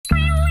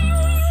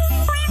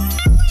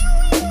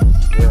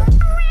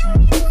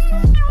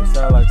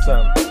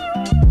something.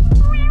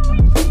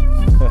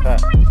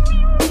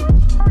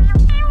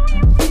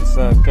 It's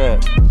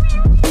uncut.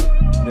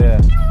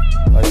 Yeah,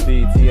 like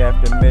BT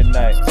after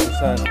midnight.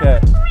 It's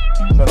uncut.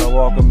 Tryna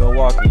walk in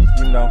Milwaukee,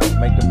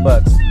 make the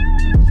bucks.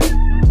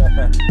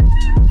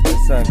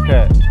 It's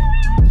uncut.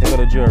 Here go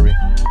the jury.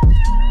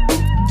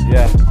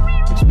 Yeah,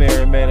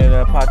 experimenting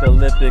an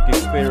apocalyptic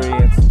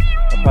experience.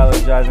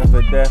 Apologizing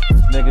for death,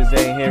 niggas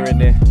ain't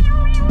hearing it.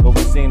 But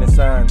we seen the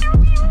signs,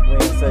 we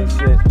ain't say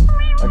shit.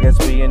 I guess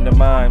we in the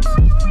mimes,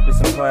 this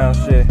some clown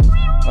shit.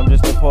 I'm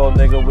just a poor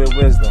nigga with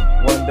wisdom,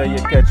 one day you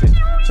catch it.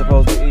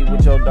 Supposed to eat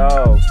with your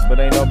dogs, but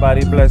ain't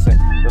nobody blessing.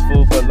 The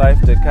food for life,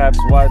 the cops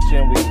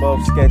watching, we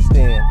both sketched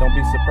in. Don't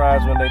be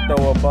surprised when they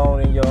throw a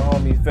bone and your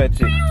homie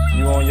fetch it.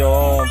 You on your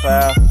own,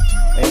 pal,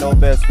 ain't no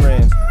best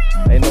friends.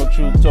 Ain't no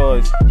true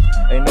toys,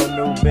 ain't no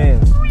new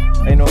bins.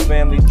 Ain't no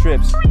family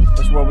trips,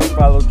 that's where we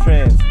follow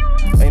trends.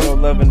 Ain't no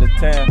love in the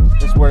town,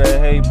 that's where the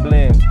hate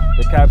blends.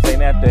 The cops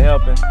ain't after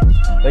helping,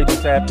 they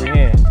just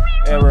apprehend.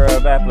 Error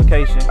of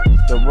application,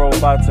 the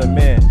robots are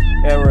men.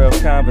 Error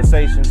of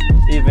conversations,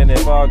 even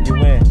if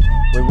arguing.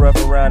 We rough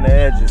around the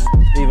edges,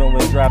 even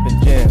when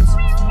dropping gems.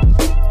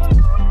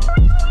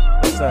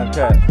 It's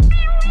uncut.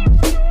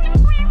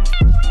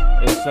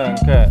 It's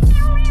uncut.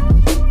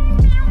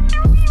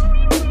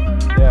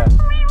 Yeah,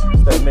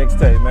 it's that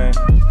mixtape, man.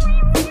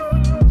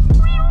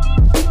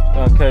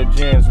 Uncut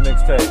Gems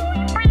mixtape.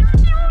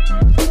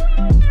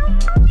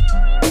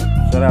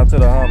 Shout out to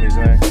the homies,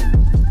 man.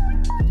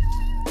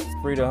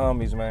 Free the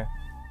homies, man.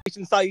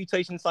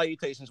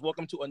 Salutations.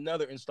 Welcome to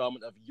another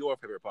installment of your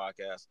favorite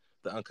podcast,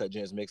 the Uncut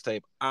Gems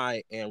mixtape.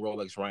 I am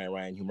Rolex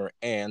Ryan Humor,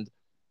 and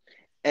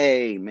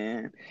hey,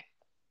 man.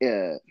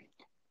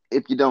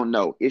 If you don't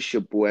know, it's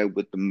your boy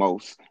with the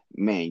most,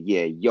 man.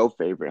 Yeah, your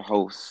favorite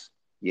host.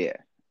 Yeah,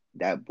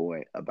 that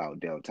boy about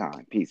Dell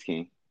time. Peace,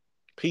 King.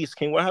 Peace,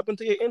 King. What happened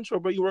to your intro,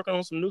 bro? You working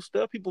on some new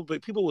stuff? People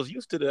was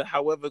used to the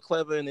however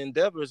clever and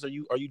endeavors. Are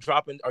you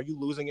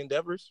losing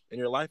endeavors in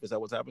your life? Is that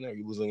what's happening? Are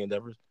you losing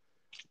endeavors?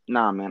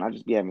 Nah, man. I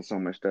just be having so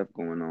much stuff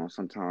going on.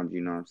 Sometimes,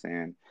 you know what I'm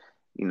saying.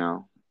 You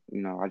know,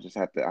 I just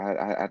have to.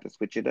 I have to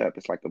switch it up.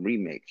 It's like a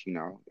remix.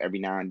 Every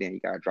now and then you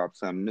gotta drop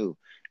something new.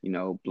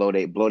 Blow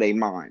they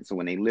mind. So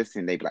when they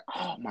listen, they be like,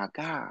 "Oh my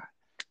god."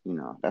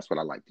 That's what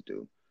I like to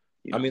do.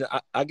 I mean,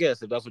 I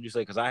guess if that's what you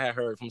say, because I had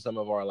heard from some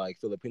of our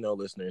Filipino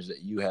listeners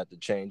that you had to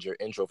change your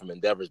intro from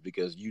endeavors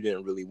because you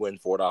didn't really win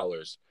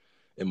 $4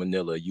 in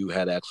Manila. You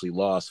had actually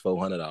lost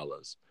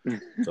 $400.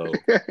 So,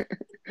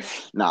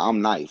 nah,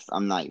 I'm nice.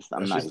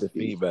 That's just the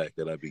feedback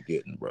that I be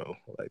getting, bro.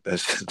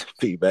 That's just the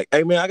feedback.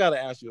 Hey, man, I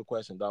gotta ask you a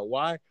question, dog.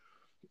 Why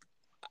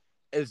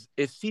is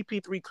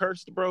CP3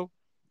 cursed, bro?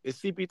 Is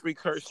CP3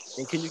 cursed?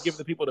 And can you give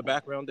the people the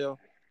background, Dell?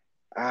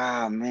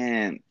 Ah,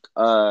 man.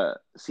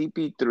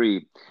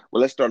 CP3. Well,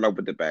 let's start off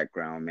with the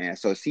background, man.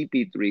 So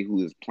CP3,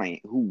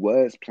 who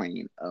was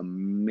playing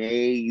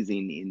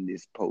amazing in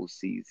this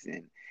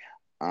postseason.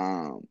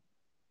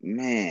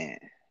 Man,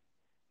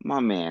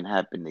 my man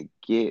happened to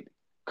get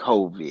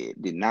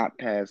COVID, did not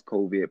pass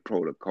COVID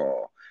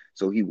protocol.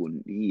 So he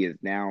is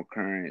now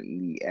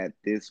currently at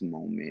this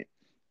moment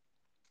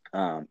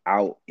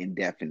out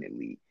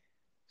indefinitely.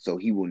 So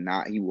he will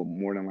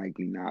more than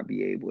likely not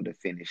be able to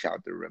finish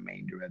out the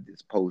remainder of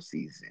this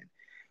postseason,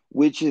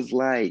 which is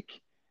like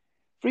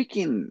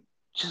freaking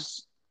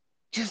just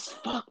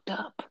fucked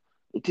up,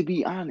 to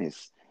be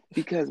honest.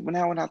 Because when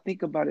I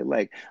think about it,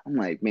 I'm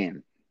like,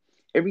 man,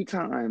 every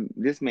time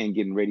this man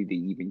getting ready to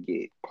even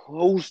get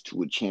close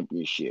to a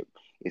championship,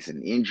 it's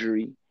an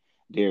injury.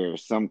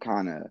 There's some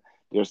kind of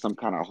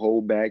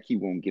holdback. He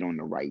won't get on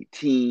the right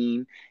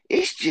team.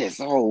 It's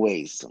just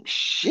always some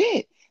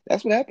shit.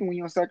 That's what happened when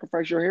you don't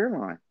sacrifice your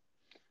hairline.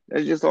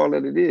 That's just all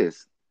that it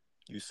is.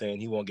 You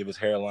saying he won't give his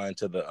hairline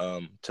to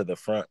the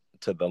front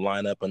to the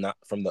lineup and not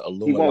from the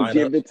Illuma He won't lineup?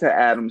 give it to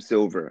Adam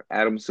Silver.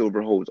 Adam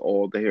Silver holds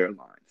all the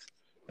hairlines.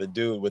 The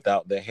dude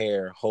without the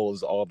hair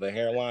holds all the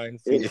hairlines.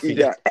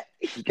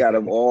 He got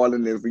them all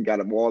in this. He got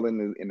them all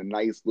in a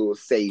nice little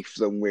safe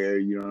somewhere.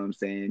 You know what I'm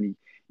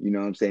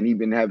saying? He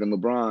been having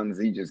LeBron's.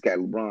 He just got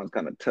LeBron's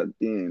kind of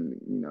tucked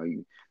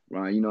in.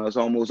 Ron, it's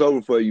almost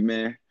over for you,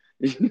 man.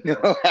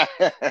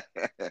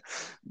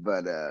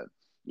 But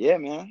yeah,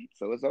 man.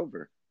 So it's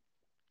over.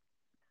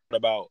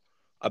 About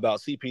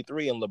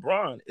CP3 and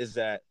LeBron is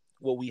that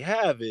what we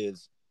have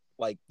is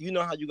how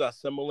you got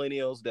some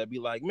millennials that be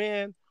like,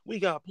 man, we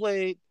got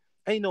played.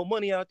 Ain't no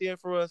money out there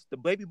for us. The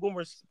baby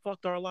boomers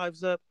fucked our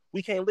lives up.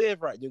 We can't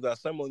live right. You got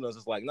some millennials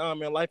that's like, nah,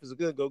 man, life is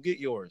good. Go get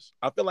yours.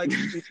 I feel like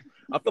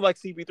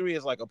CP3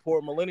 is like a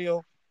poor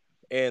millennial,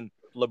 and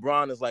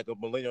LeBron is like a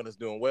millennial that's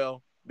doing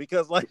well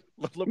because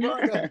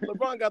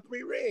LeBron got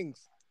 3 rings.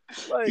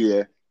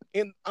 Yeah.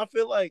 And I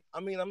feel like,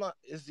 I'm not.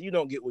 You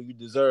don't get what you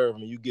deserve.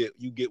 You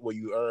get what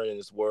you earn in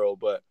this world.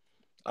 But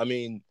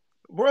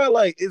bro,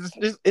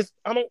 it's.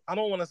 I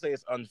don't want to say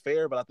it's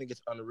unfair, but I think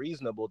it's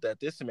unreasonable that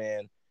this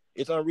man.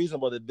 It's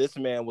unreasonable that this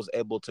man was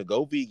able to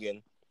go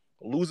vegan,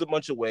 lose a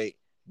bunch of weight,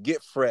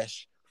 get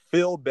fresh,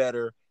 feel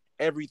better,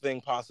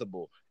 everything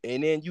possible,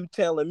 and then you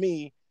telling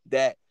me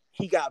that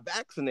he got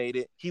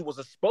vaccinated. He was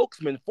a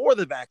spokesman for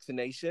the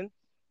vaccination,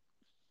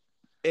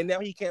 and now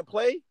he can't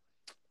play.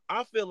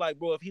 I feel like,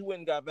 bro, if he went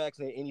and got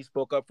vaccinated and he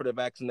spoke up for the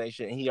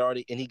vaccination and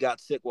he got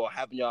sick while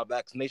having y'all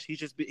vaccination, he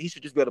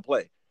should just be able to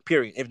play.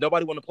 Period. If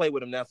nobody want to play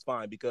with him, that's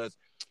fine, because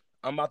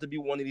I'm about to be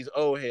one of these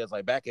old heads.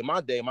 Like back in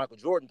my day, Michael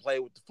Jordan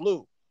played with the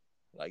flu.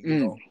 Like, you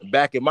know,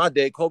 back in my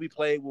day, Kobe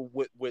played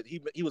with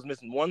he was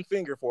missing one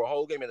finger for a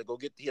whole game.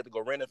 He had to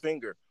go rent a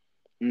finger.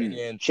 And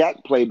then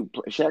Shaq played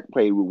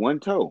with one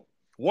toe.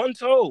 One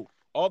toe.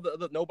 All the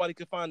other, nobody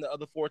could find the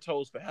other four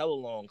toes for hella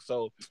long.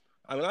 So,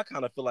 I mean, I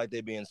kind of feel like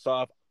they're being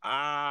soft.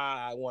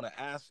 I want to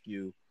ask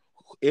you,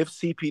 if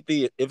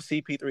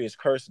CP3 is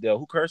cursed, Dell,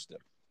 who cursed him?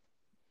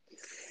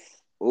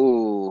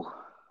 Oh,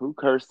 who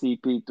cursed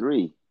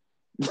CP3?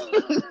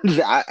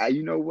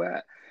 You know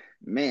what,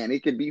 man?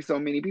 It could be so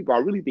many people. I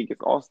really think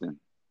it's Austin.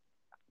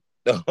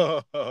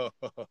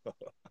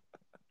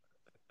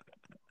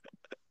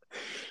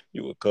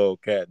 You a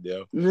cold cat,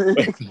 Dell.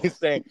 you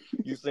saying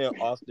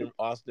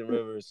Austin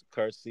Rivers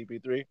cursed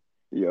CP3?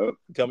 Yep.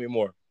 Tell me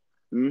more.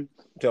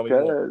 Tell me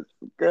more.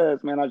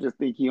 Cause man, I just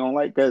think he don't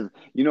like. Cause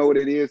you know what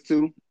it is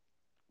too.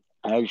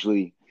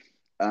 Actually,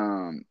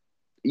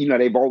 you know,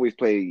 they've always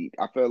played.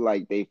 I feel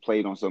like they've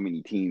played on so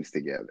many teams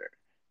together.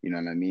 You know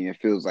what I mean? It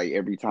feels like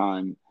every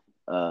time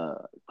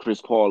Chris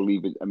Paul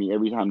leave it. I mean,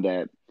 every time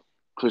that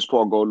Chris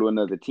Paul go to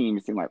another team,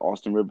 it seems like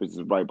Austin Rivers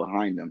is right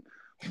behind them.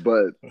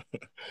 But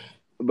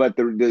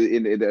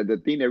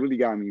the thing that really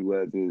got me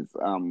is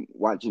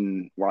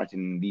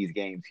watching these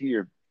games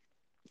here.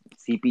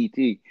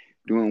 CP3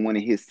 doing one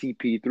of his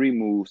CP3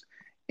 moves,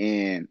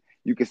 and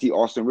you can see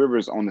Austin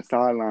Rivers on the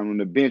sideline on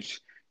the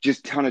bench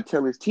just trying to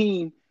tell his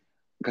team,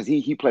 because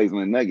he plays on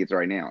the Nuggets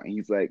right now, and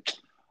he's like,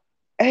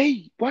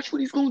 "Hey, watch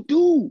what he's gonna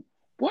do.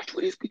 Watch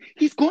what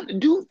he's going to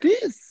do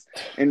this."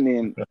 And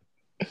then,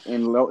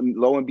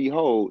 lo and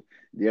behold,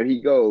 there he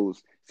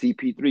goes.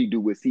 CP3 do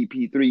what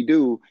CP3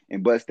 do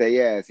and bust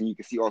their ass, and you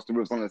can see Austin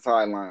Rivers on the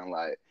sideline,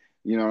 like,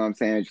 you know what I'm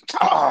saying?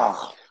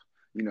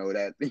 You know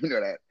that.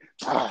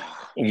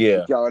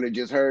 Yeah. Y'all had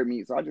just heard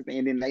me. So I just think,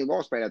 and then they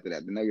lost right after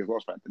that. The Nuggets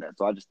lost right after that.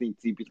 So I just think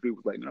CP3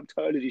 was like, man, I'm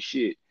tired of this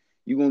shit.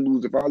 You gonna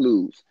lose if I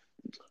lose.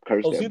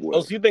 Curse that boy.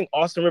 So you think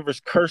Austin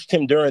Rivers cursed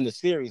him during the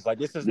series? Like,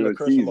 this isn't a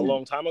curse from a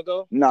long time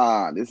ago?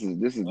 Nah, this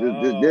is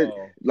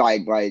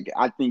like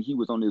I think he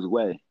was on his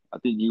way. I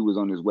think he was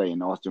on his way,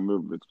 and Austin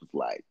Rivers was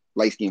like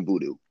light skin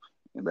voodoo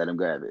and let him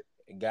grab it.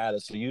 Got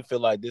it. So you feel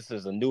like this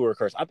is a newer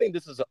curse? I think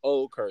this is an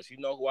old curse. You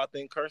know who I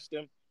think cursed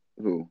him?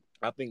 Who?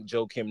 I think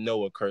Joakim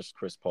Noah cursed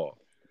Chris Paul.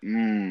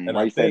 And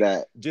I say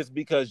that just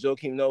because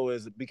Joakim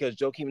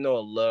Noah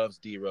loves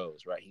D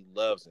Rose, right? He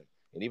loves him.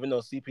 And even though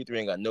CP3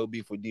 ain't got no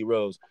beef with D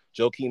Rose,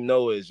 Joakim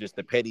Noah is just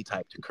the petty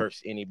type to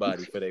curse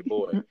anybody for their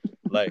boy.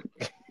 Like,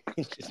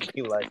 just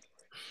be like,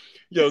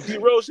 yo, D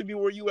Rose should be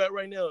where you at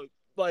right now.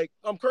 Like,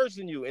 I'm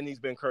cursing you. And he's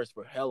been cursed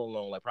for hella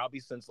long. Like, probably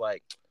since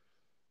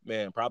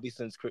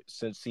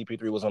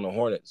CP3 was on the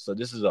Hornets. So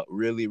this is a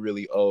really,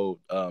 really old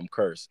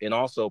curse. And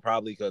also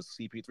probably because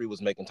CP3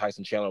 was making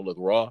Tyson Chandler look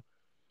raw.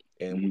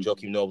 And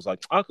Joakim Noah was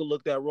like, I could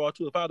look that raw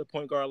too if I had a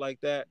point guard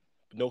like that.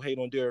 No hate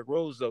on Derrick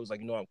Rose, though. It was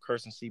like, I'm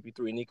cursing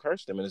CP3, and he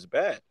cursed him, and it's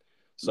bad.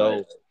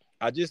 So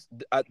right.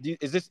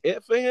 Is this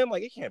it for him?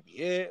 Like, it can't be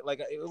it.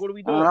 Like, what are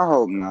we doing? I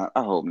hope not.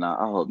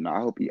 I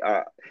hope he.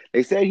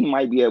 They said he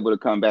might be able to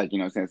come back, you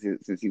know, since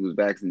he was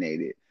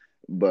vaccinated.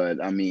 But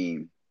I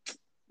mean,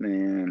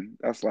 man,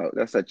 that's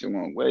such a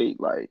long wait.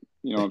 Like,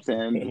 you know what I'm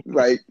saying?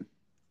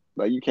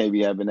 like you can't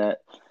be having that.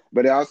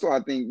 But also,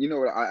 I think, you know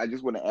what? I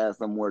just want to add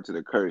some more to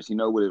the curse. You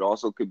know what it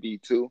also could be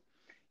too?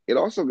 It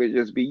also could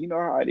just be, you know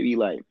how it'd be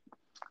like,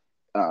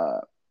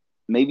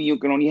 maybe you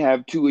can only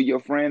have two of your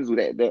friends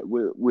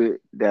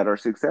that are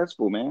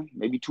successful, man.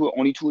 Maybe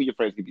only two of your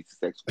friends can be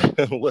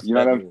successful. What's you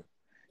know that what I mean?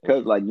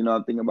 Because, like, you know,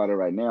 I'm thinking about it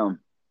right now.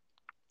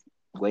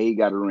 Wade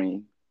got a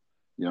ring.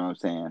 You know what I'm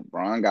saying?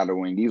 Bron got a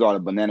ring. These are the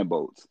banana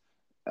boats.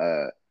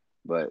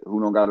 But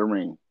who don't got a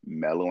ring?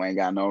 Melo ain't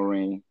got no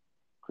ring.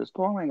 Chris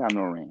Paul ain't got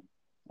no ring.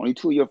 Only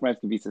two of your friends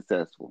can be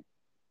successful.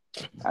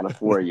 Out of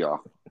four of y'all.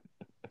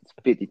 It's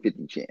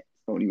 50-50 chance.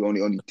 Only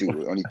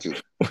two.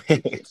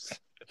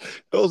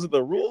 Those are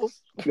the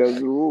rules. Those are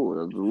the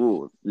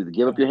rules. Either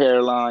give up your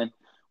hairline,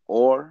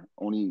 or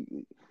only.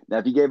 Now,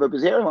 if he gave up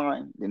his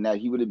hairline, then they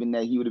would have been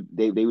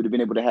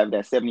able to have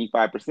that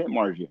 75%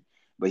 margin.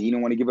 But he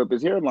didn't want to give up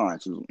his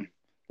hairline, so it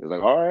was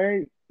like, all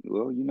right,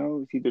 well, you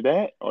know, it's either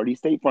that or these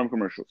State Farm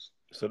commercials.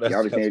 So he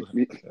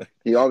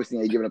obviously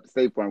ain't giving up the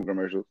State Farm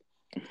commercials.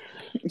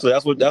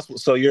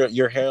 So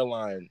your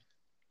hairline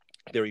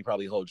theory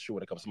probably holds true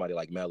when it comes to somebody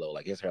like Melo.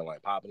 Like, his hairline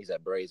popping, he's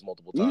had braids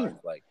multiple times. Yeah.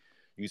 Like,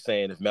 you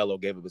saying if Melo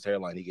gave up his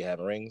hairline, he could have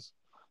rings?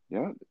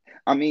 Yeah.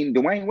 I mean,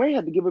 Dwayne Wade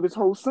had to give up his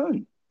whole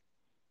son.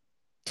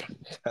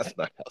 That's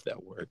not how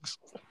that works.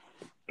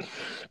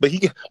 But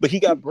he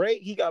got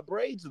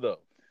braids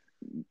though.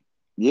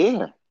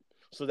 Yeah.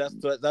 So that's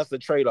the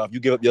trade-off. You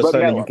give up your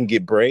son and you can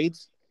get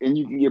braids? And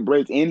you can get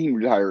braids, and he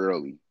retired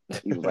early.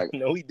 He was like,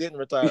 no, he didn't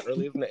retire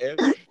early.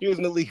 He was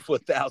in the league for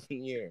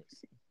 1,000 years.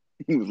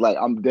 He was like,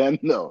 I'm done.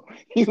 No.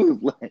 He was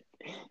like,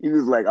 He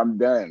was like, I'm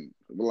done.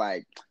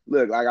 Like,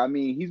 look, like I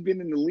mean, he's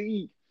been in the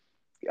league.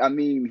 I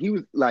mean, he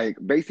was like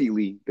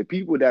basically the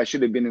people that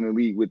should have been in the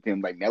league with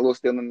him, like Melo's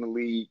still in the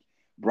league,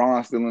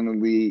 Braun's still in the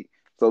league.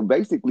 So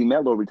basically,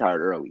 Melo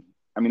retired early.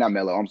 I mean, not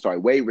Melo. I'm sorry,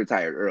 Wade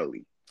retired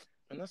early.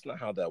 And that's not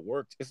how that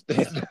works.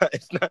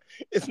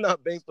 It's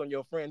not based on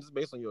your friends. It's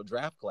based on your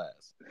draft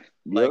class.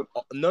 Like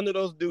Yep. none of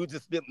those dudes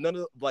is still none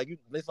of like you.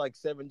 There's like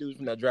 7 dudes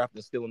from that draft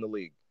that's still in the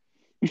league.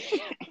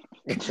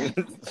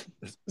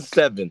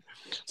 7.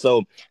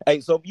 So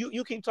hey, so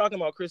you keep talking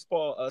about Chris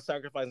Paul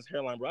sacrificing his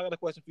hairline, bro. I got a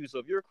question for you. So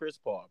if you're Chris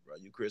Paul, bro,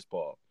 you Chris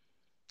Paul,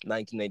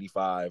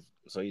 1985.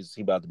 So he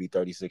about to be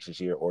 36 this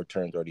year or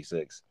turn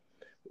 36.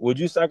 Would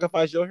you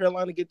sacrifice your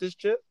hairline to get this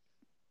chip?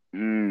 I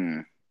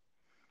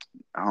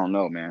don't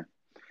know, man.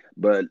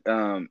 But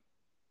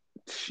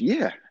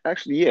yeah,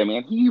 actually, yeah,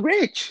 man. He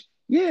rich.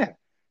 Yeah.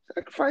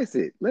 Sacrifice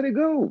it. Let it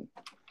go.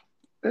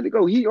 Let it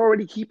go. He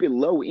already keep it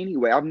low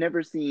anyway. I've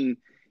never seen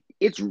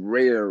it's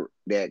rare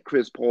that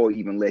Chris Paul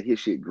even let his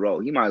shit grow.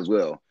 He might as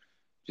well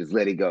just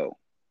let it go.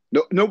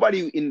 No,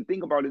 nobody and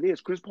think about it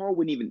is Chris Paul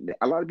wouldn't even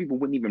a lot of people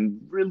wouldn't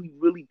even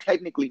really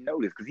technically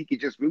notice because he could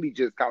just really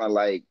just kind of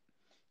like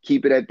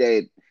keep it at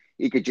that.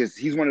 He could just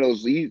he's one of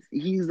those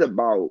he's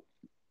about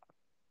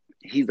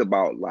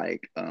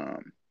like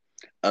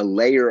a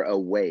layer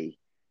away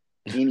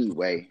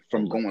anyway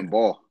from going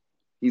ball.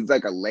 He's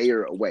like a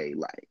layer away.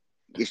 Like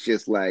it's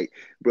just like,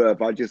 bro,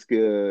 if I just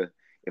get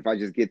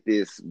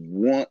this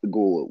one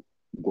go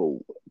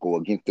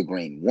against the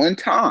grain one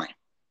time,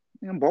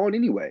 I'm bald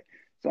anyway.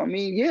 So I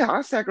mean, yeah,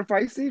 I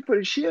sacrifice it for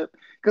the ship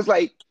because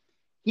like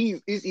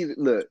it's easy.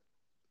 Look,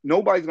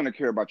 nobody's gonna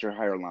care about your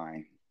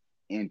hairline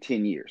in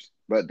 10 years,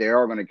 but they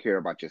are gonna care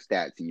about your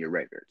stats and your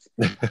records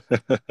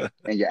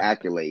and your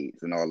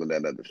accolades and all of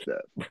that other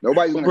stuff.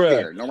 Nobody's gonna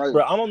care.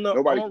 Bro, I don't know. I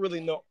Nobody. don't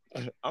really know.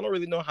 I don't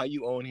really know how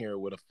you own here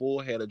with a full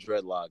head of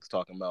dreadlocks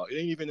talking about it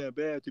ain't even that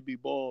bad to be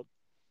bald.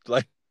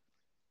 Like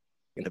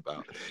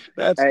about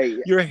that's Hey,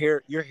 your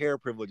hair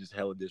privilege is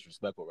hella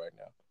disrespectful right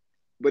now.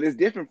 but it's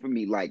different for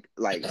me. Like.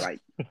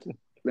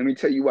 Let me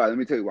tell you why.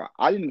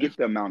 I didn't get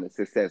the amount of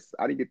success.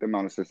 I didn't get the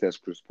amount of success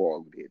Chris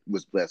Paul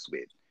was blessed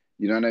with.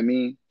 You know what I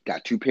mean?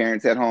 Got 2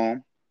 parents at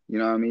home. You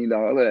know what I mean?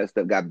 All of that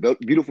stuff. Got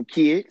beautiful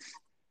kids.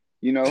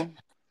 You know,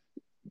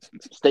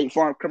 State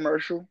Farm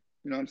commercial.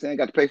 You know what I'm saying?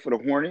 Got to play for the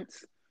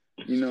Hornets.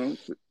 You know,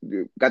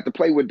 got to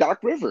play with Doc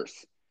Rivers.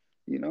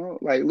 You know,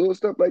 like little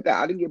stuff like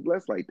that. I didn't get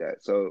blessed like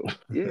that. So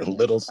yeah,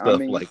 Little I stuff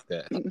mean, like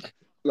that.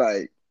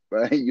 like,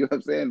 right? You know what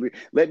I'm saying?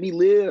 Let me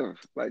live.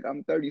 Like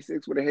I'm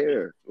 36 with a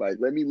hair. Like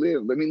let me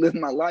live. Let me live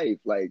my life.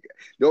 Like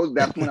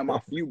that's one of my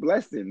few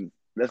blessings.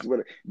 That's what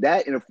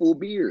that and a full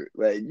beard.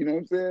 Like you know what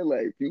I'm saying?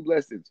 Like few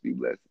blessings.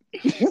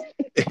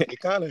 it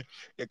kind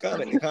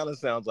of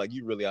sounds like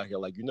you really out here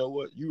like, you know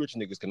what? You rich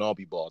niggas can all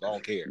be bald. I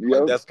don't care.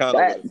 Like that's kind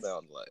of what it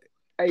sounds like.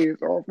 Hey,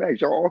 it's all facts.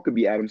 Y'all all could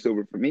be Adam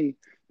Silver for me.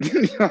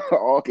 Y'all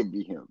all could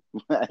be him.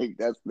 Like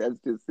that's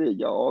just it.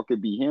 Y'all all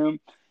could be him.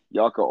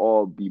 Y'all could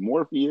all be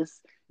Morpheus.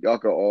 Y'all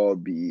could all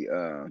be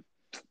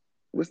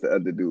what's the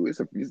other dude? It's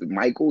a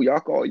Michael. Y'all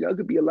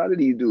could be a lot of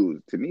these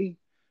dudes. To me,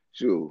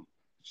 sure,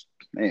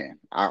 man.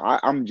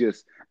 I'm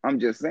just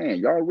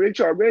saying, y'all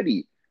rich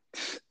already.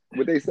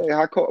 What they say?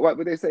 What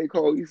would they say?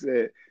 Cole? He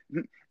said,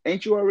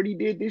 "Ain't you already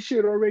did this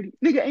shit already,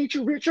 nigga? Ain't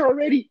you rich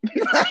already?"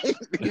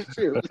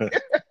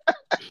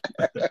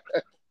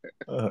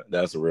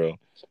 That's real.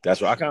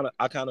 That's right.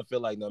 I kind of feel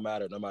like no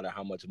matter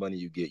how much money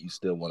you get, you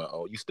still want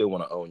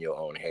to own your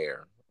own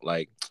hair.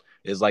 Like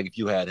it's like if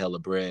you had hella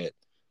bread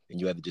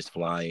and you had to just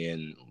fly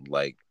in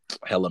like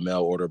hella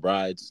mail order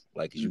brides,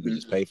 like you could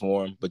just pay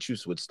for them, but you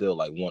would still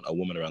like want a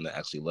woman around that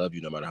actually love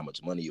you, no matter how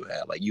much money you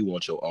have. Like you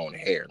want your own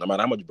hair, no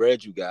matter how much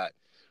bread you got.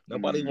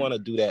 Nobody want to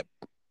do that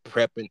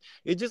prepping.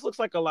 It just looks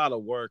like a lot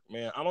of work,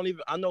 man.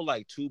 I know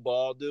like 2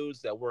 bald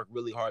dudes that work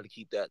really hard to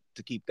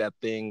keep that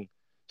thing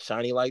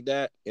shiny like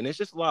that, and it's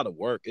just a lot of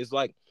work. It's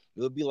like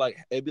it'd be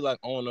like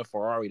owning a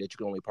Ferrari that you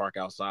can only park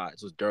outside.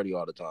 So it's dirty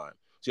all the time.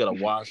 So you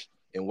gotta wash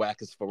and whack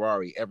his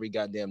Ferrari every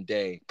goddamn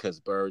day because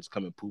birds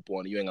come and poop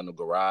on it. You ain't got no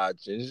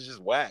garage, and it's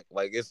just whack.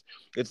 Like it's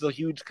a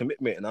huge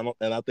commitment,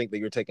 and I think that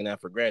you're taking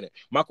that for granted.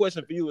 My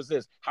question for you is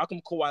this: how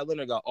come Kawhi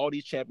Leonard got all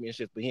these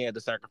championships, but he had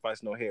to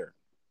sacrifice no hair?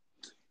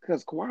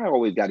 Because Kawhi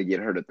always got to get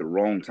hurt at the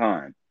wrong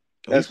time.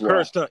 That's he's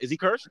cursed, huh? Is he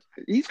cursed?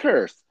 He's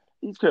cursed.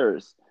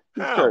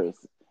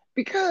 Cursed.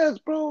 Because,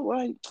 bro,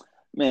 like,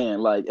 man,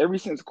 like, ever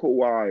since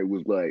Kawhi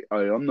was like,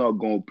 hey, I'm not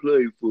going to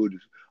play for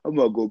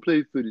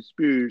the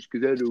Spurs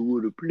because I don't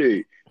want to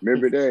play.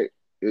 Remember that?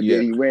 And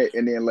then he went,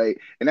 and then, like,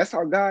 and that's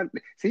how God,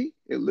 see?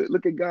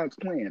 Look at God's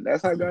plan.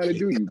 That's how God will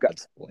do you.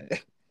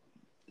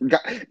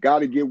 Got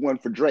to get one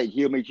for Drake.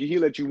 He'll let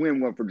you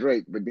win one for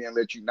Drake, but then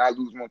let you not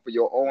lose one for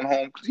your own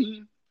home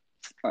team.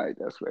 All right,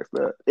 that's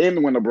that.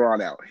 And when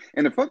LeBron out.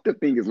 And the fucked up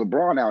thing is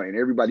LeBron out and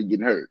everybody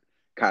getting hurt.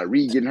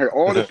 Kyrie getting hurt.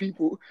 All the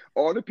people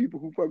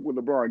who fuck with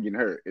LeBron getting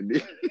hurt, and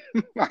then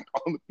like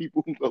all the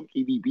people who low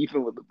key be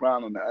beefing with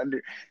LeBron on the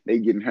under, they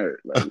getting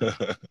hurt. Like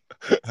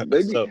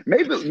maybe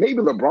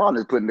LeBron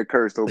is putting the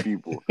curse on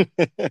people.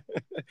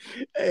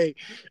 hey,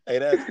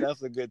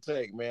 that's a good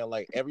take, man.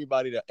 Like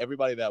everybody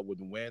that would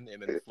win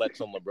and then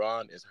flex on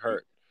LeBron is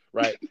hurt,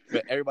 right?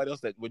 But everybody else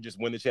that would just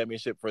win the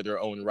championship for their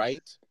own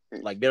right,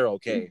 like they're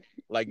okay.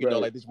 Like you know,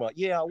 like this one,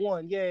 yeah, I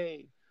won,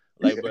 yay.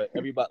 Like, but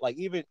everybody, like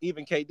even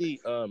KD.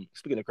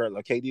 Speaking of curse,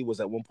 like KD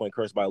was at one point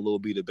cursed by Lil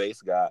B, the bass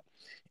guy,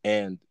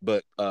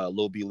 but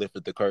Lil B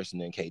lifted the curse,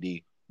 and then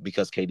KD,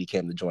 because KD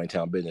came to join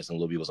town business, and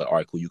Lil B was like, all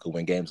right, cool, you can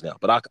win games now.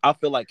 But I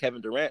feel like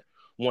Kevin Durant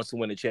wants to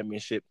win a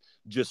championship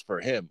just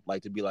for him,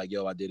 like to be like,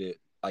 yo, I did it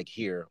like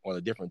here on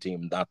a different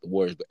team, not the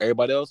Warriors. But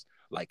everybody else,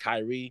 like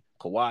Kyrie,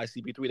 Kawhi,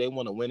 CP3, they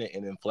want to win it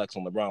and then flex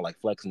on LeBron, like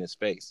flex in his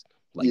face.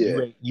 Like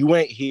you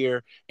ain't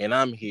here and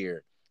I'm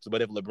here. So,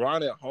 but if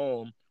LeBron at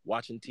home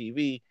watching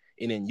TV,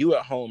 and then you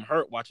at home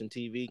hurt watching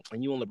TV,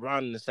 and you and LeBron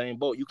in the same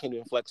boat, you can't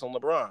even flex on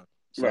LeBron.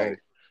 So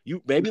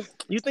you think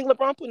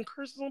LeBron putting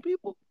curses on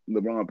people?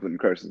 LeBron putting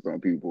curses on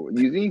people.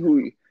 You see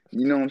who?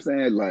 You know what I'm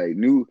saying? Like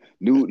new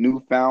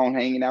found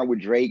hanging out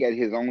with Drake at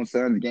his own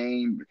son's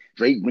game.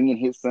 Drake bringing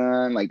his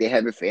son, like they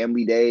having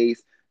family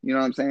days. You know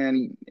what I'm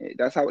saying?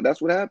 That's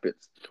what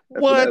happens.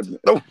 That's what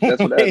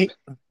happens.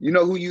 You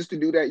know who used to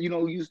do that? You know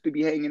who used to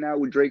be hanging out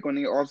with Drake on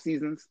the off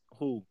seasons?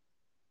 Who?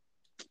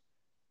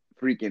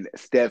 Freaking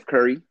Steph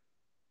Curry.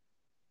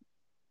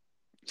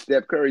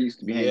 Steph Curry used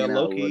to be hanging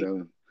out with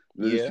him.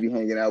 Used to be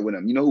hanging out with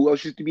him. You know who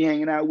else used to be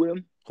hanging out with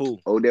him? Who?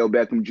 Odell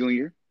Beckham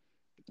Jr.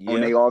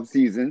 On their off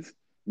seasons.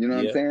 You know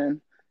what I'm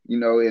saying? You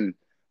know, and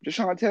just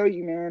trying to tell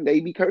you, man, they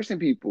be cursing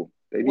people.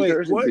 They be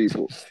cursing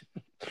people.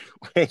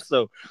 Wait,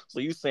 so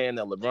you saying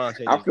that LeBron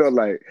changes? I feel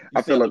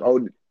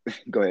like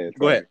go ahead.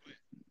 Go ahead.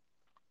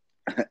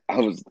 I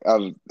was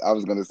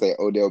gonna say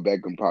Odell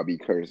Beckham probably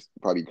cursed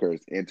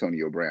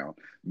Antonio Brown,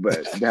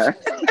 but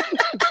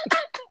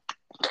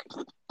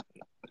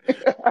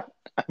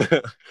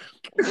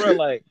bro,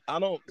 like I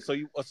don't.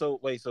 So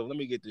wait. So let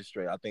me get this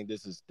straight. I think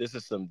this is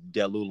some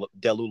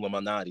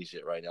Delulaminati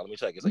shit right now. Let me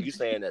check it. So you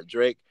saying that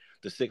Drake,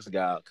 the sixth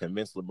guy,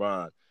 convinced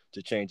LeBron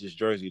to change his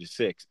jersey to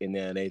 6, and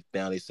then they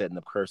setting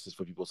up curses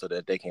for people so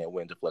that they can't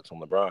win to flex on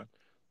LeBron?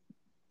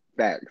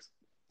 Facts.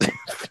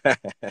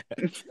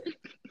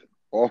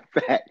 All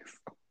facts.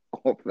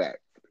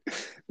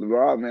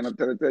 LeBron, man, I'm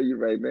trying to tell you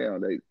right now,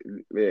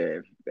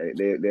 they're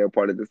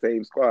part of the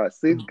same squad.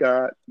 Six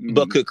God.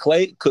 But could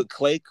Clay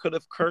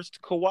have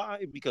cursed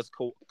Kawhi, because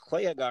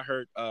Clay had got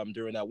hurt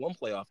during that one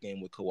playoff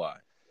game with Kawhi?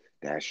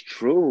 That's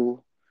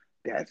true.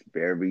 That's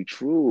very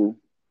true.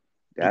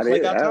 Clay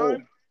got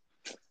time?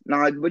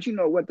 Nah, but you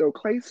know what though?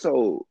 Clay's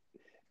so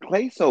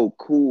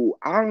cool.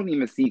 I don't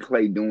even see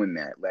Clay doing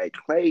that. Like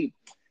Clay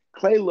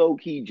low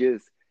key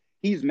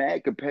he's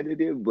mad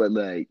competitive, but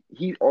like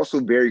he's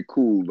also very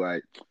cool.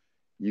 Like,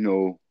 you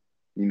know,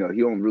 he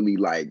don't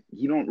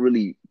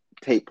really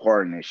take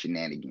part in the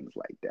shenanigans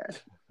like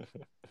that.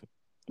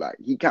 Like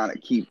he kind of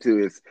keep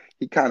to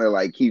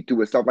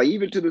himself. Like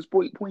even to this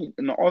point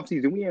in the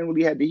offseason, we ain't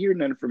really had to hear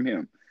nothing from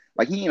him.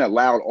 Like he ain't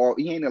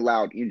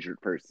allowed injured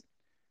person.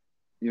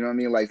 You know what I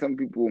mean? Like some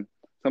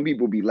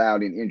people be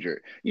loud and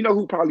injured. You know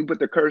who probably put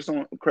the curse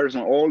on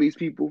all these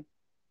people?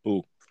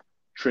 Who?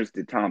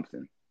 Tristan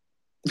Thompson.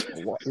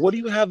 What do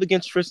you have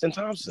against Tristan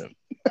Thompson?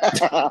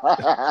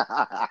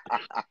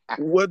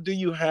 What do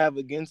you have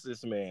against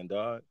this man,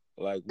 dog?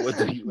 Like, what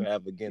do you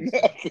have against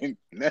him?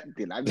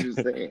 Nothing. I'm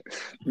just saying.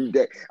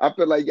 I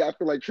feel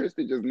like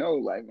Tristan just know,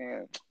 like,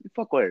 man,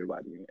 fuck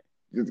everybody, man.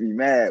 Just be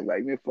mad,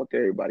 like, man, fuck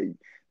everybody.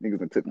 Niggas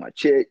done took my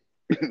chick.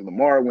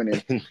 Lamar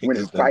went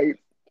his fight.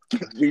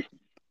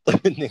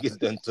 Niggas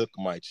done took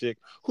my chick.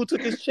 Who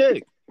took his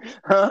chick?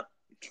 Huh?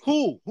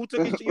 Who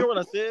took his chick? You know what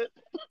I said?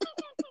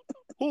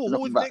 Who is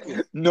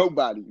niggas?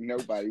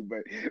 Nobody.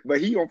 But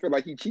he don't feel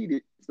like he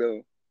cheated.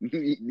 So when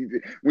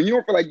you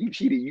don't feel like you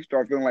cheated, you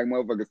start feeling like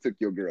motherfuckers took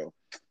your girl.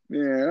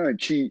 Man, I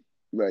didn't cheat.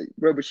 Like,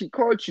 bro, but she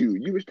caught you.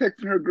 You was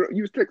texting her girl.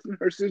 You was texting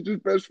her sister's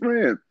best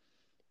friend.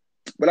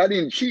 But I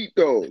didn't cheat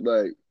though.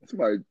 Like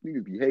somebody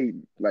niggas be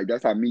hating. Like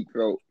that's how Meek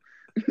felt.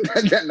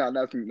 That's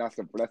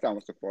how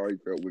Safari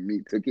felt when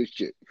Meek took his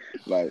shit.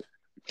 Like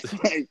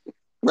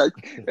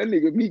that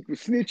nigga Meek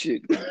was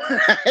snitching.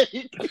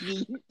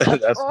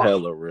 That's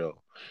hella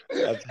real.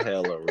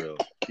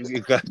 You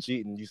got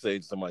cheating. You say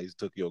somebody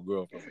took your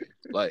girl from me.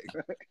 Like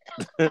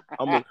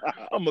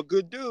I'm a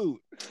good dude.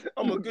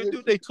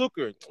 They took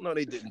her. No,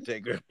 they didn't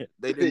take her.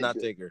 They did not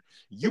take her.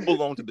 You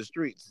belong to the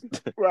streets.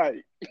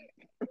 Right.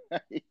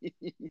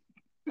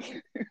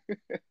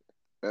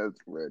 That's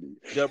funny.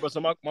 Yeah, bro. So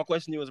my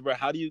question to you is, bro,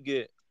 how do you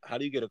get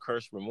a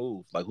curse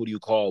removed? Like, who do you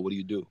call? What do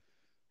you do?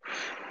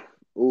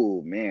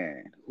 Oh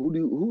man,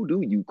 who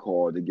do you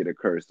call to get a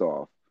curse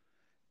off?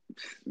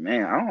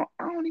 Man, I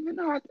don't even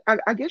know.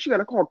 I guess you got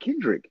to call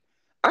Kendrick.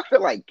 I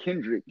feel like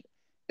Kendrick,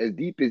 as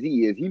deep as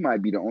he is, he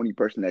might be the only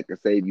person that can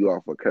save you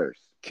off a curse.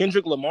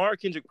 Kendrick Lamar,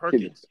 Kendrick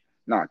Perkins.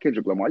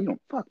 Kendrick Lamar. You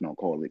don't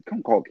call it.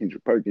 Come call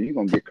Kendrick Perkins. You're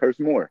gonna get cursed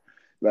more.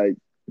 Like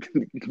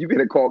You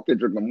better call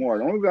Kendrick Lamar.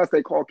 The only reason I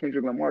say call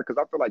Kendrick Lamar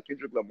because I feel like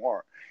Kendrick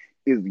Lamar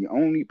is the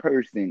only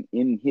person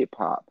in hip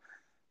hop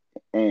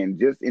and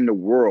just in the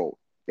world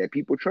that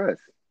people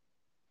trust.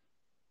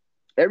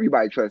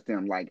 Everybody trusts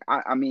him. Like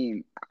I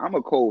mean, I'm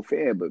a Cole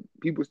fan, but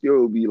people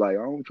still be like,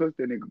 I don't trust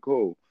that nigga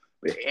Cole.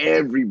 But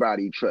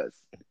everybody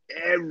trusts.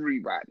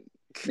 Everybody.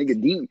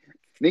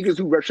 Niggas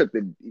who worship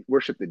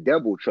the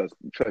devil trust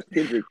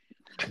Kendrick.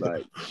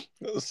 Like,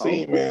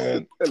 see,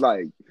 man,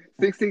 like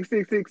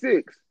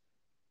 66666.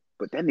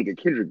 But that nigga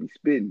Kendrick be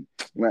spitting.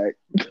 Like,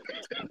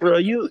 bro,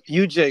 you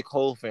J.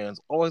 Cole fans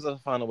always have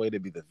to find a way to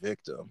be the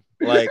victim.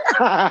 Like,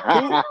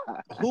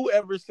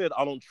 whoever said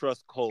I don't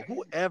trust Cole?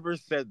 Whoever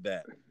said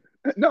that?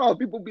 No,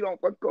 people be on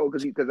fuck Cole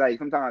because like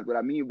sometimes what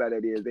I mean by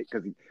that is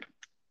because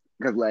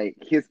like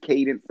his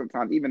cadence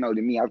sometimes, even though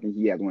to me I think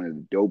he has one of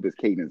the dopest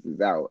cadences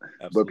out,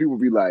 Absolutely. but people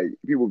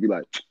be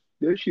like,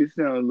 that shit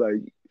sounds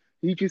like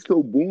he just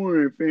so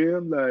boring,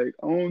 fam. Like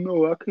I don't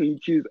know, I can't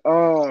just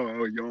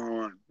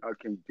yawn, I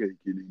can't take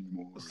it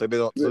anymore. So they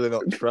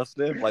don't trust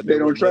them. Like they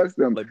don't trust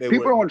them. Like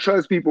people don't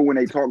trust people when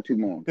they talk too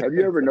long. Have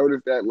you ever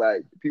noticed that?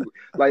 Like people,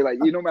 like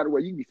you no matter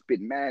what, you be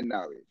spitting mad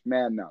knowledge,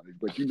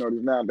 but you notice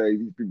nowadays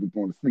these people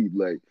going to sleep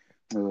like,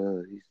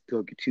 he's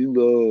talking too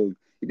long.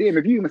 Damn,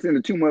 if you even send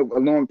a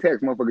long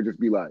text, motherfucker just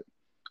be like,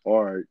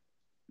 all right.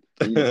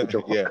 Yeah.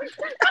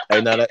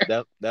 Hey, now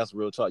that's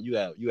real talk. You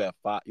have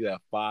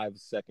 5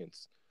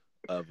 seconds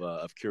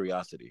of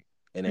curiosity,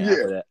 and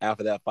then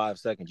after that 5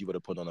 seconds, you would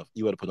have put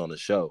on the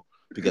show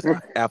because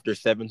after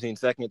 17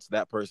 seconds,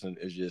 that person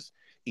is just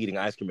eating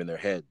ice cream in their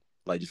head,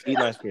 like just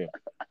eating ice cream.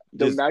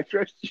 Do not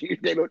trust you.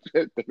 They don't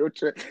trust.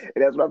 And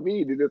that's what I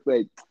mean. It's just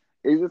like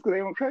it's just because they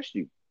don't trust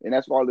you. And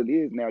that's all it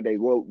is nowadays.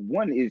 Well,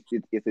 one is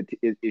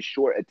it's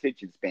short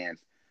attention spans,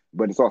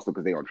 but it's also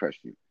because they don't trust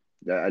you.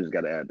 I just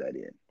got to add that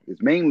in.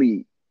 It's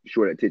mainly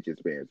short attention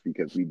spans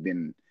because we've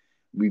been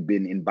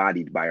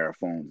embodied by our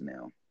phones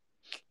now.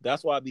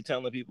 That's why I be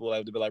telling people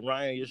like to be like,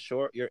 Ryan, you're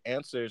short. Your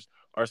answers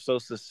are so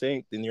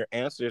succinct, and your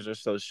answers are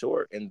so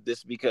short. And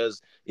this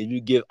because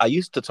I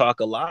used to talk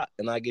a lot,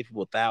 and I give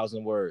people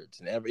 1,000 words,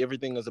 and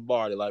everything is a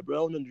bar. They're like, bro,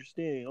 I don't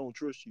understand. I don't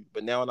trust you.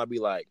 But now, when I be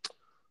like,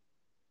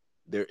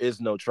 there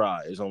is no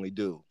try. There's only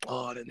do.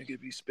 Oh, that nigga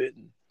be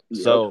spitting.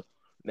 Yep. So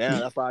now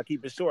that's why I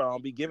keep it short. I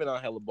don't be giving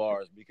out hella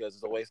bars because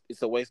it's a waste.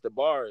 It's a waste of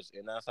bars,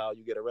 and that's how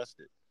you get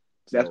arrested.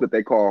 So, that's what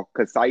they call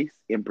concise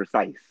and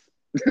precise.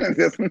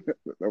 That's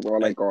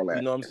all I call that.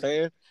 You know what I'm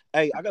saying?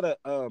 Hey, I got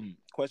a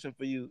question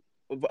for you.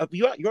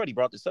 You already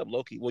brought this up,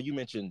 Loki. Well, you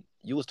mentioned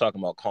you was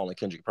talking about calling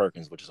Kendrick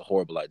Perkins, which is a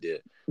horrible idea.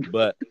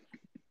 But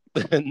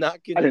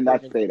not Kendrick. I did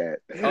not Perkins. say that.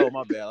 Oh,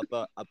 my bad.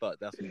 I thought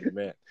that's what you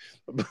meant.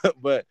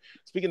 But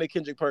speaking of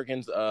Kendrick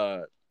Perkins,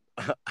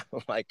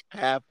 like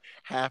half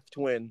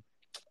twin,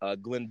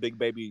 Glenn Big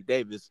Baby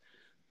Davis,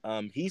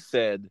 he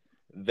said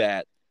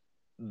that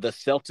the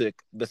Celtic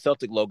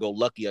logo,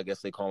 Lucky, I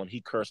guess they call him,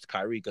 he cursed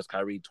Kyrie because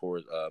Kyrie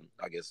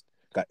I guess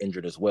got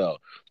injured as well.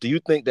 Do you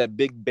think that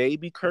Big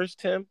Baby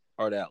cursed him,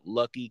 or that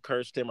Lucky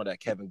cursed him, or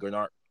that Kevin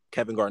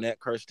Garnett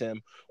cursed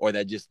him, or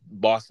that just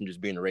Boston just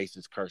being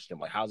racist cursed him?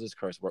 Like, how's this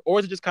curse work? Or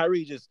is it just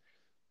Kyrie just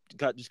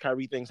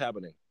Kyrie things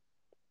happening?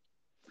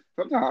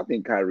 Sometimes I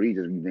think Kyrie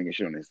just be thinking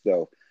shit on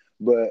himself.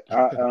 But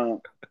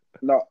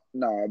no,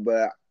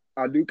 but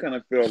I do kind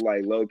of feel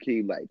like low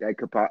key, like that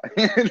could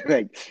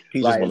like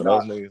he's just one of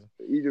those niggas.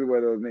 He's just one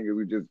of those niggas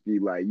who just be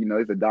like,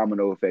 it's a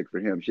domino effect for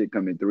him. Shit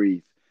come in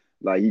threes.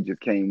 Like he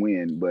just can't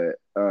win. But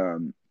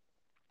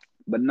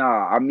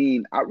nah, I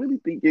mean, I really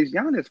think it's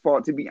Giannis'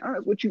 fault, to be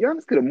honest with you.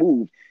 Giannis could have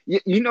moved.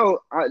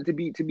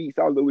 To be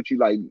solid with you,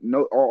 like,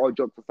 no, all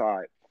jokes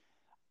aside,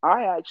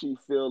 I actually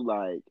feel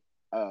like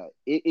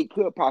it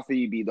could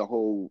possibly be the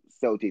whole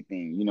Celtic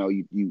thing.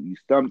 You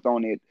stumped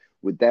on it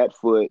with that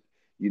foot.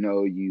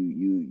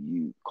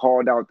 You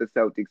called out the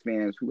Celtics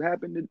fans who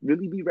happen to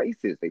really be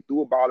racist. They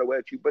threw a bottle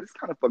at you, but it's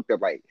kind of fucked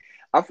up. Like,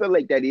 I feel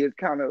like that is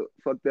kind of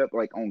fucked up,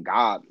 like on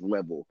God's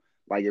level.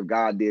 Like if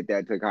God did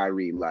that to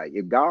Kyrie, like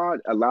if God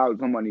allowed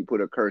somebody to put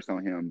a curse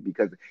on him,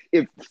 because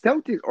if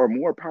Celtics are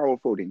more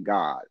powerful than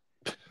God,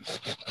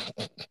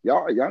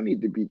 y'all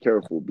need to be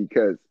careful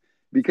because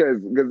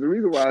the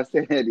reason why I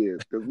say that is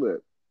because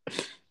look,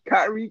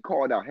 Kyrie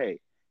called out, hey,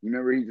 you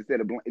remember he just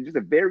said just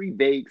a very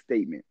vague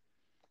statement.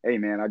 Hey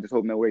man, I just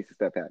hope no racist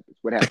stuff happens.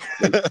 What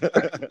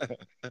happened?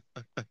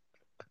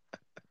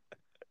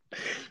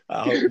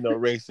 I hope no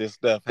racist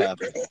stuff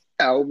happens.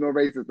 I hope no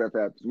racist stuff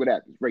happens. What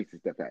happens?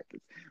 Racist stuff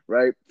happens.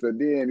 Right? So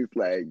then it's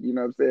like, you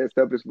know what I'm saying?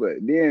 Stuff is what.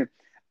 Then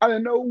out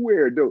of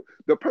nowhere,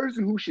 the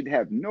person who should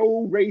have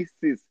no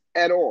racist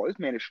at all, this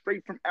man is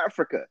straight from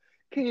Africa,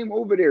 came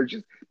over there.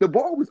 Just the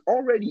ball was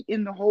already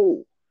in the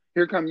hole.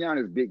 Here come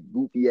Giannis, big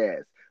goofy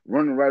ass,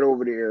 running right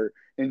over there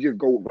and just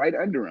go right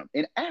under him.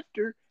 And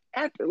after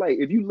like,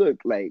 if you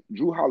look, like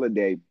Drew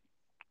Holiday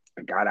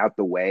got out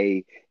the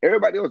way,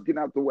 everybody else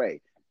getting out the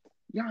way.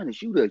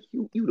 Giannis, you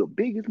the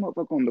biggest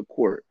motherfucker on the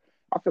court.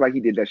 I feel like he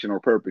did that shit on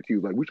purpose. He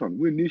was like, we're trying to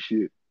win this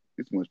shit.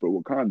 This one's for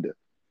Wakanda.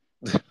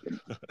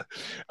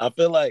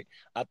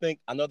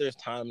 I know there's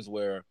times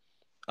where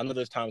I know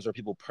there's times where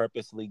people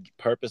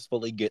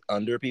purposefully get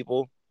under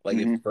people. Like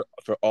Mm-hmm. if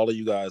for all of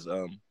you guys,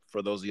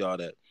 for those of y'all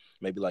that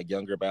maybe like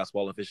younger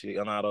basketball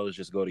aficionados,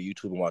 just go to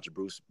YouTube and watch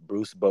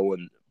Bruce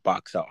Bowen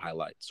box out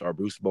highlights or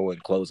Bruce Bowen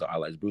close out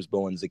highlights. Bruce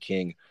Bowen's the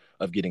king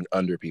of getting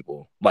under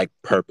people, like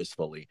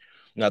purposefully.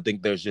 And I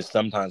think there's just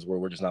sometimes where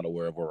we're just not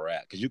aware of where we're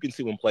at, because you can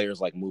see when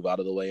players like move out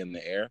of the way in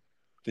the air.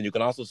 Then you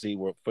can also see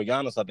where for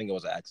Giannis, I think it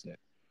was an accident.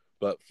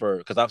 But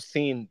because I've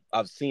seen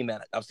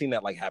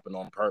that like happen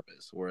on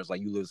purpose, where it's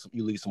like you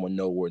leave someone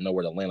nowhere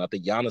to land. I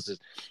think Giannis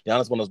one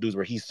of those dudes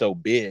where he's so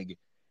big.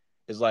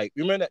 It's like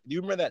do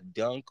you remember that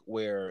dunk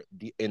where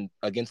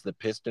against the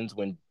Pistons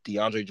when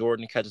DeAndre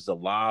Jordan catches a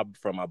lob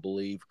from, I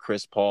believe,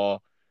 Chris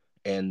Paul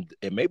and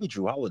it may be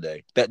Drew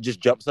Holiday, that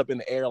just jumps up in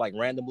the air like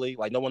randomly,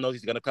 like no one knows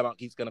he's gonna come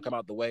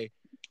out the way.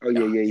 Oh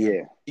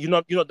yeah. You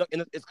know,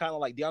 and it's kind of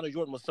like DeAndre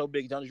Jordan was so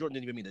big, DeAndre Jordan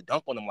didn't even mean to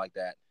dunk on him like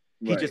that.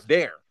 He's just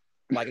there.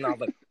 Like, and I was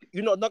like,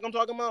 you know what dunk I'm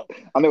talking about?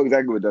 I know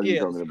exactly what dunk you're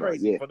talking it's about.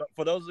 crazy. Yeah.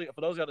 For those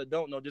y'all that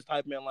don't know, just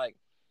type in like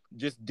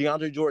just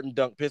DeAndre Jordan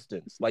dunk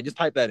Pistons. Like, just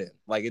type that in.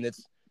 Like, and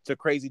it's a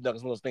crazy dunk.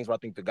 It's one of those things where I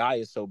think the guy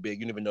is so big,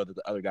 you don't even know that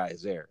the other guy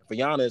is there. For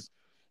Giannis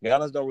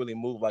don't really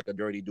move like a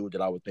dirty dude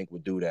that I would think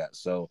would do that.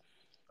 So,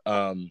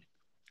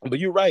 but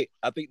you're right.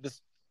 I think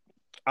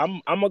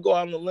I'm gonna go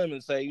out on a limb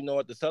and say, you know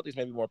what, the Celtics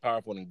may be more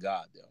powerful than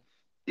God, though.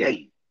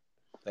 Dang.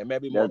 They may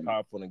be more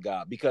powerful than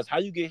God, because how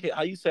you get hit,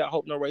 how you say, I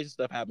hope no racist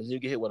stuff happens, you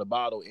get hit with a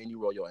bottle and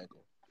you roll your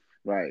ankle.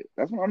 Right.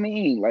 That's what I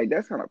mean. Like,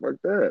 that's kind of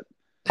fucked up.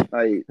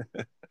 Like,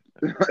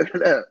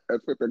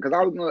 that's fucked up. Because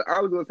I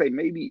was gonna say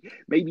maybe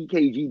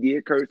KG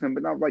did curse him,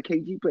 but I was like,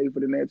 KG played for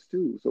the Nets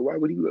too. So why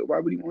would he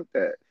want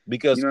that?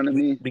 Because you know what I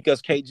mean?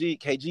 Because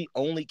KG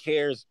only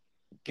cares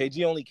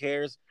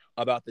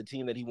about the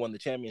team that he won the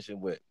championship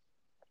with.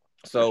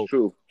 So that's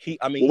true.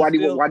 Why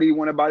did he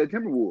want to buy the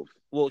Timberwolves?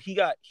 Well, he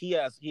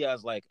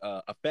has like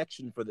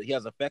affection for the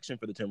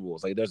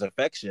Timberwolves. Like, there's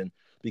affection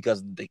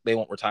because they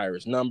won't retire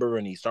his number,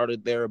 and he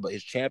started there, but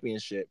his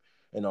championship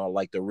and all,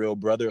 like, the real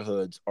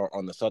brotherhoods are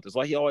on the Celtics.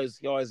 Like, he always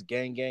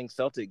gang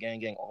Celtic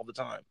gang all the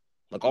time,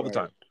 like all the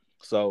time.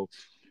 So,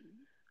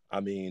 I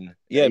mean,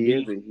 yeah, he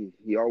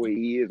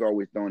is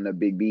always throwing the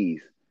big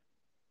B's.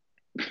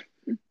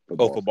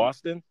 for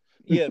Boston.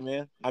 Yeah,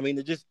 man. I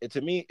mean,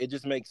 to me, it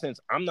just makes sense.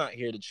 I'm not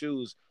here to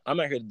choose. I'm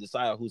not here to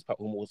decide who's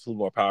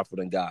more powerful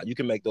than God. You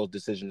can make those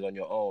decisions on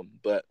your own.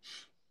 But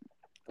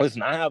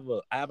listen, I have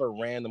a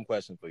random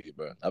question for you,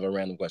 bro. I have a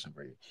random question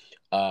for you.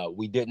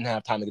 We didn't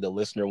have time to get a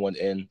listener one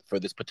in for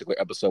this particular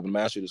episode, but I'm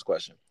gonna ask you this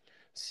question.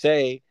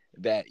 Say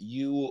that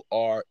you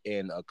are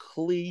in a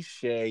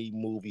cliche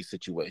movie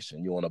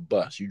situation. You're on a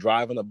bus. You're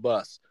driving a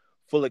bus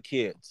full of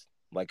kids,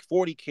 like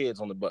 40 kids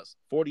on the bus,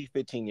 40,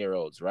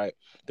 15-year-olds, right?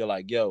 They're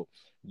like, yo,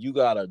 you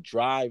gotta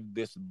drive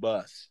this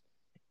bus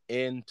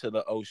into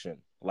the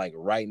ocean, like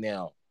right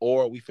now,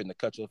 or we finna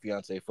cut your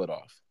fiance foot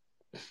off.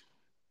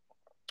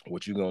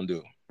 What you gonna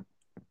do?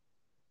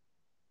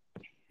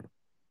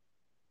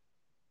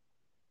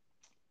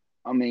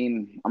 I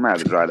mean, I'm gonna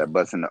have to drive that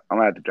bus in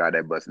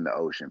the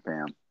ocean,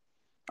 fam.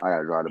 I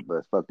gotta drive the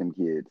bus. Fuck them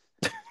kids.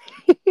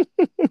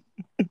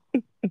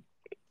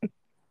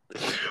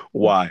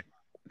 Why?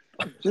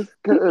 Just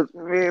cause,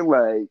 man,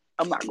 like,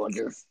 I'm not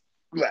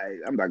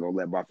gonna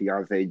let my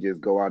fiance just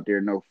go out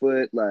there no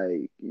foot.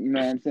 Like, you know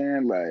what I'm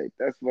saying? Like,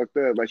 that's fucked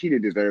up. Like, she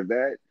didn't deserve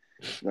that.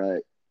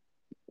 Like,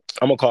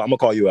 I'm gonna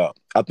call you out.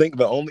 I think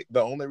the only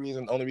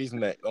reason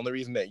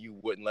that you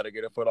wouldn't let her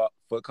get her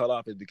foot cut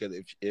off is because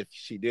if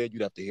she did,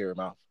 you'd have to hear her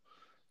mouth.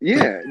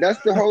 Yeah,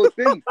 that's the whole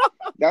thing.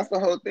 That's the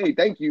whole thing.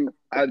 Thank you.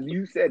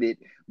 You said it.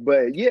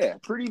 But yeah,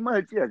 pretty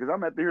much, yeah, because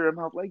I'm at the hear her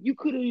mouth like, you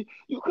could,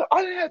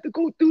 I didn't have to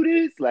go through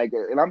this. Like,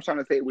 and I'm trying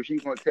to say what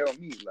she's gonna tell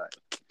me.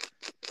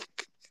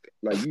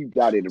 Like you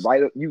got it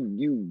right.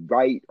 You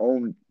right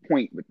on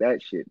point with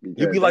that shit.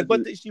 You'd be like,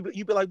 but the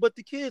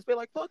kids. Be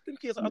like, fuck them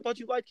kids. I thought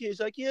you liked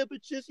kids. Like, yeah, but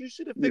you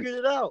should have figured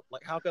it out.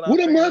 Like, how could I? What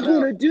am I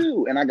gonna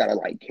do? And I gotta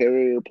like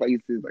carry her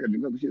places. Like,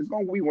 it's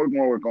gonna be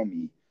work on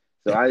me.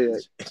 So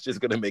it's just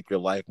gonna make your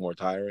life more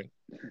tiring.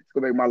 It's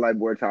gonna make my life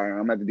more tiring.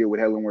 I'm gonna have to deal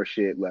with hella more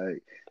shit.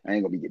 Like, I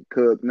ain't gonna be getting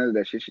cooked. None of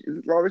that shit.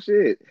 It's all the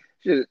shit.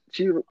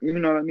 She, you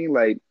know what I mean?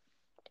 Like,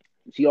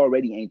 she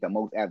already ain't the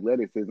most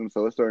athleticism,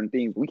 so there's certain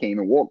things we can't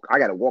even walk. I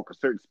gotta walk a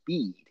certain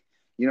speed.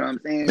 You know what I'm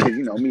saying? Because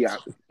you know me,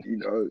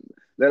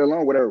 let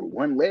alone whatever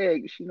one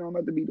leg. She know I'm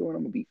about to be doing.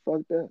 I'm gonna be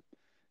fucked up.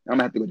 I'm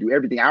gonna have to go do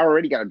everything. I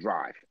already gotta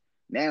drive.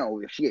 Now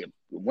if she had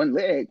one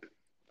leg,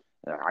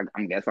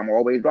 I guess I'm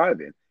always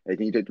driving. Hey,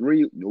 can you take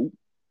three? Nope.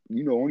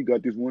 You know, I only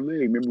got this one leg.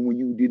 Remember when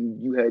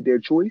you had their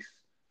choice?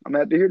 I'm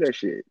gonna have to hear that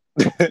shit.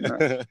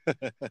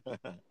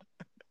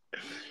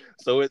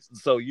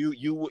 So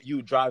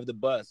you drive the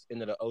bus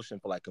into the ocean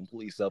for like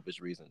completely selfish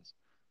reasons.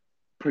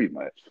 Pretty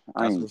much.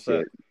 I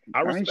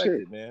respect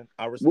it, man.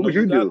 What would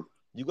you do?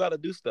 You got to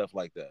do stuff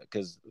like that,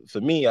 because for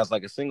me, as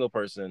like a single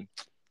person,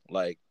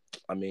 like,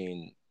 I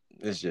mean,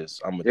 it's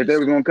just if they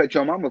was gonna cut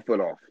your mama foot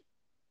off.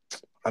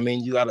 I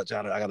mean, I gotta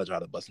try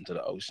to bust into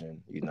the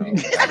ocean, you know.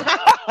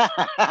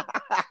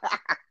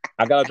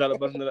 I gotta try to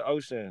bust into the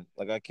ocean.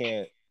 Like, I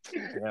can't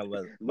let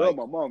love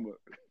my mama.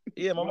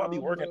 Yeah, my mom be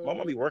working. My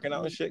mom be working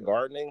out and shit,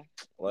 gardening.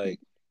 Like,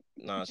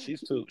 nah,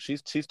 she's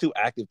too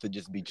active to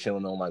just be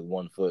chilling on like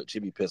one foot.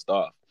 She'd be pissed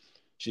off.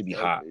 She'd be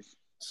hot.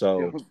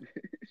 So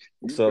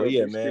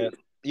yeah, man.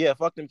 Yeah,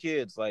 fuck them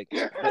kids. Like,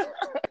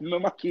 no,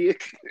 my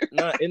kids.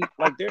 Nah, and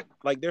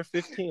they're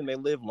 15. They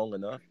live long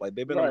enough. Like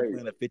they've been on the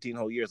planet 15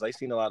 whole years. They've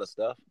seen a lot of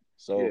stuff.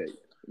 So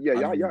yeah,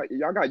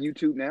 y'all got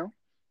YouTube now.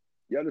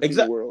 Y'all just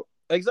see the world.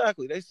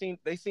 Exactly. They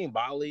seen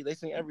Bali. They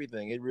seen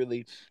everything. It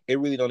really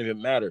don't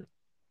even matter.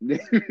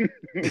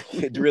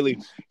 it really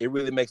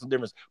makes a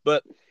difference.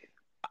 But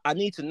I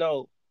need to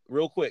know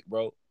real quick,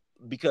 bro,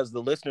 because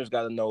the listeners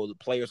got to know, the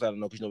players got to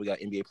know, because we got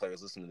NBA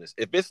players listening to this.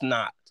 If it's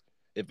not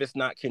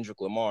Kendrick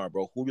Lamar,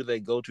 bro, who do they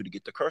go to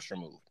get the curse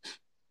removed?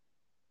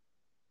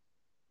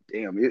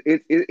 Damn,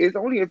 it's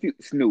only if you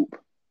Snoop.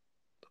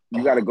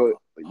 You gotta go.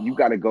 You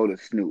gotta go to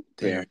Snoop.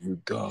 There you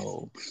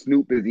go.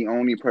 Snoop is the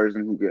only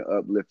person who can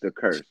uplift the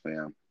curse,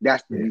 fam.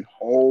 That's the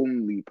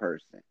only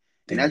person,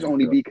 and that's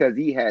only because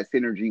he had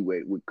synergy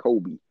with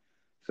Kobe.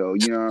 So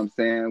you know what I'm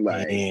saying?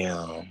 Like he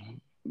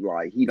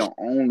the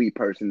only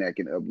person that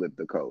can uplift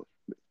the curse.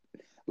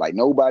 Like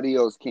nobody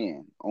else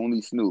can.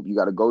 Only Snoop. You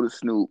gotta go to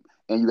Snoop,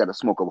 and you gotta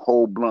smoke a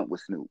whole blunt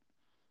with Snoop.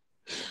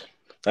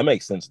 That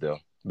makes sense, though,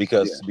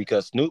 because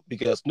Snoop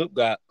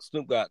got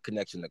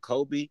connection to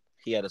Kobe.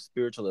 He had a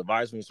spiritual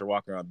advisor. He used to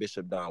walk around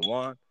Bishop Don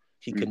Juan.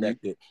 He's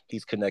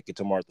connected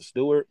to Martha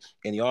Stewart,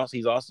 and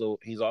he's also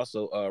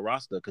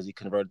Rasta because he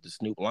converted to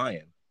Snoop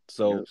Lion.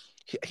 So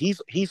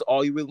he's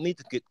all you really need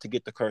to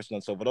get the curse done.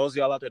 So for those of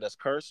y'all out there that's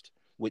cursed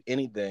with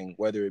anything,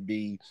 whether it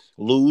be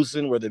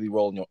losing, whether it be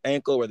rolling your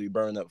ankle, whether it be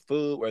burning up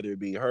food, whether it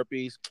be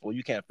herpes, well,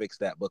 you can't fix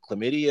that. But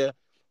chlamydia,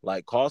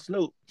 like call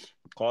Snoop,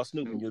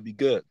 and you'll be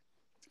good.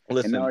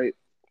 Listen. Go ahead.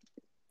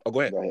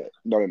 Go ahead.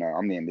 No,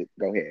 I'm in it.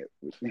 Go ahead.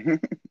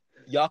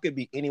 Y'all could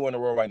be anywhere in the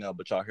world right now,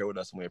 but y'all here with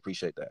us, and we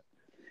appreciate that.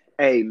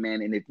 Hey,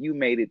 man, and if you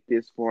made it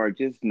this far,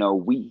 just know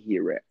we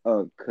here at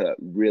Uncut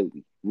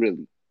really,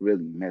 really,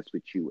 really mess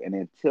with you. And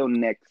until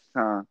next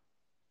time,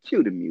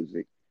 cue the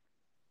music.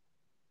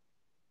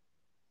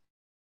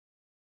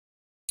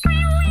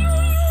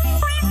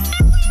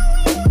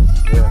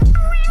 Yeah.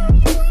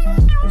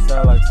 It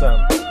sound like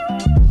something.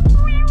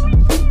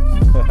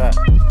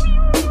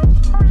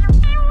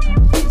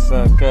 It's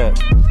Uncut.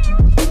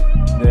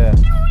 Yeah.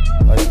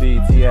 Like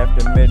BT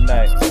after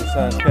midnight, it's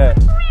Uncut.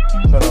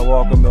 Tryna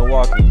walk in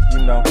Milwaukee,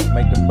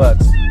 make the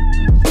bucks.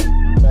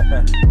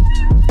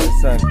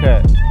 It's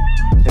Uncut.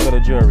 Here go the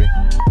jury.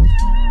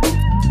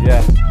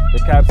 Yeah, the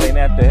cops ain't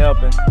after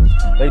helping,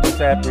 they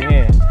just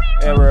apprehend.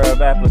 Error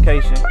of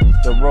application,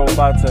 the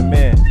robots are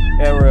men.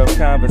 Error of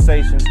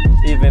conversations,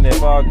 even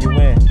if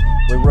arguing.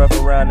 We rough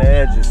around the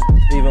edges,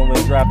 even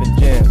when dropping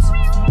gems.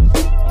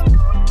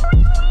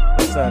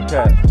 It's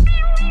Uncut.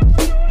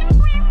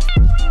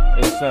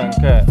 It's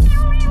Uncut.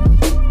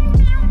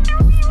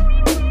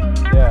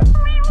 Yeah,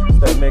 it's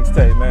that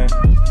mixtape, man.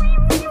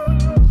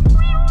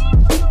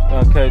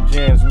 Uncut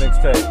Gems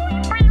mixtape.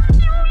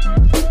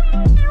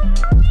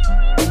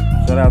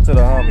 Shout out to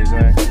the homies,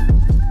 man.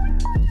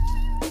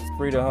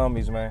 Free the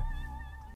homies, man.